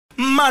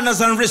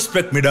manners and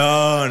respect me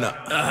down.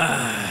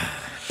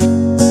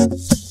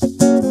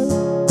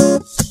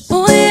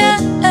 Oh yeah.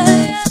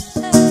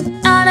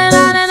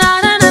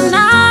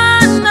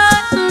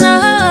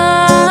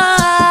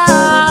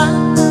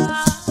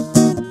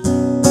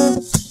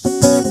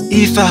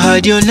 If I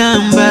had your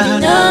number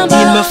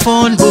in my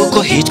phone book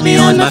or hit me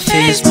on my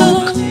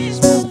Facebook,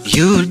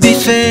 you'll be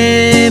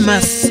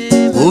famous.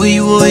 Oi,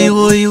 oi,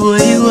 oi,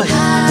 oi, oi.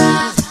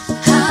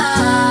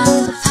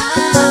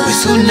 We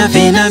soon have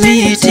in a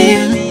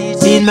meeting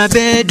in my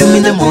bedroom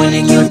in the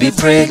morning. You'll be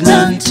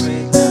pregnant.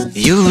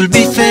 You'll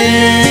be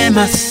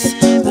famous.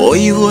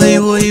 Oi, oi,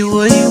 oi,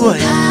 oi, oi.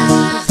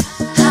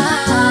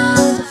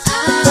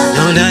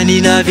 Naona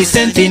nina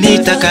Vicente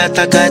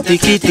nitakata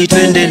tikiti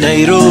twende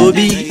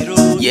Nairobi.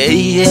 Yeah,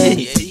 yeah.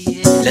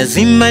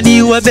 Lazima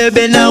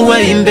niwabebe na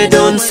waimbe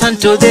Don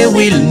Santo, they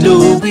will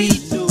know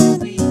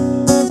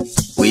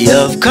we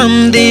have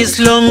come this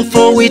long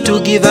for we to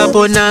give up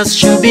on us,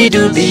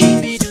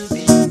 shooby-dooby.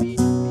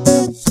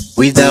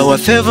 With our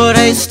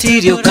favorite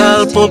stereo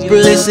Kalpop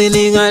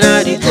listening and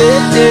adding,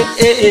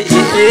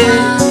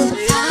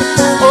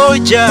 oh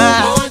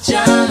Jah,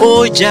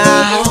 oh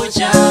Jah,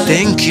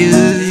 thank you,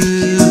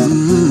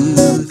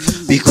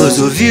 because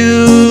of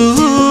you.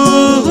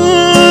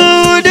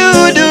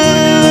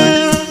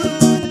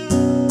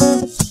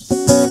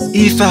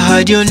 If I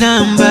had your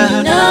number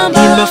in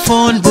my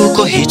phone book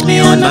or hit me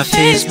on my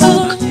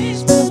Facebook,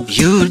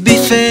 you'll be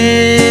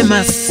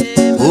famous.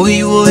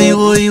 Oi, oi,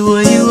 oi,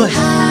 oi, oi.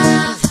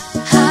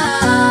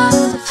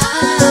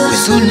 We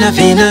soon have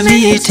in a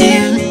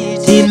meeting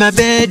in my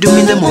bedroom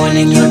in the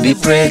morning. You'll be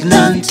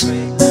pregnant.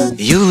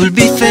 You'll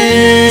be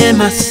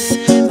famous.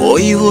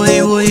 Oi,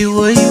 oi, oi,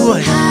 oi,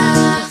 oi.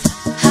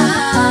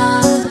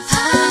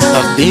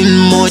 I've been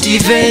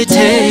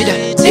motivated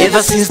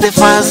ever since the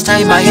first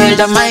time I held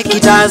a mic.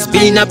 It has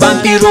been a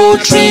bumpy road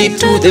trip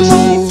to the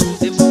moon.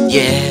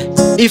 Yeah,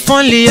 if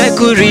only I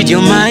could read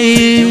your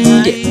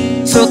mind,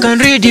 yeah. So can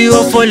read you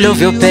off all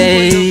of your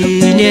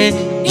pain. Yeah,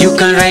 you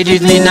can ride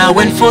with me now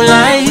and for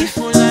life.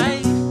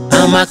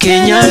 I'm a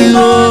Kenyan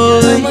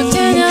boy,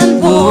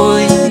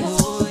 boy,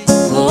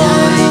 boy.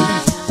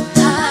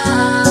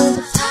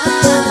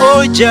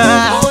 Oh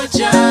Jah,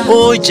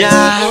 oh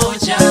Jah,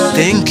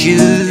 thank you,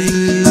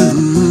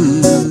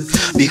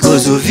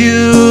 because of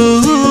you.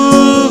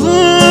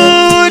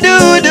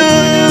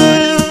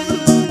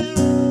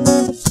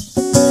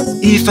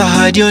 If I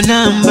had your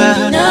number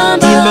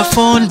in my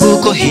phone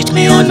book or hit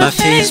me on my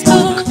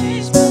Facebook,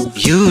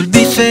 you'll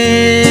be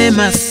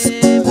famous.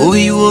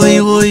 Oi, oi,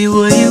 oi,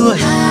 oi, oi.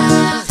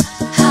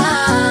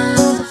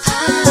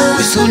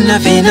 We soon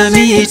have in a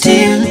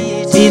meeting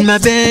in my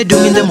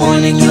bedroom in the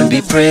morning. You'll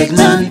be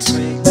pregnant.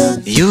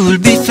 You'll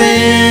be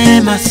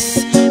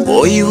famous.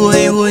 Oi,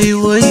 oi, oi,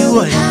 oi,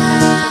 oi.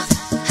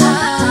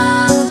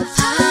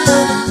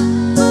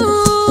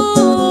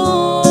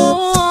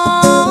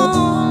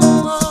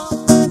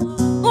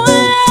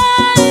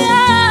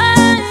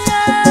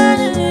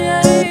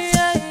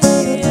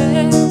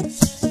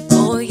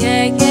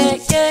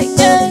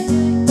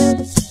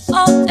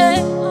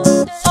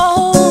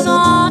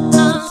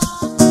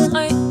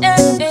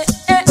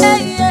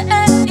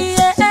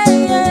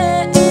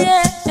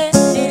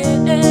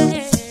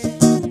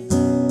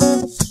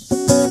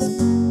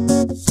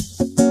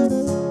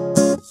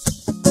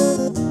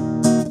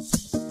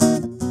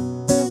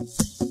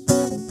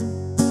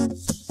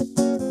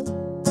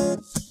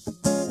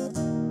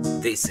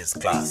 This is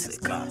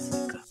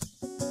Klassik.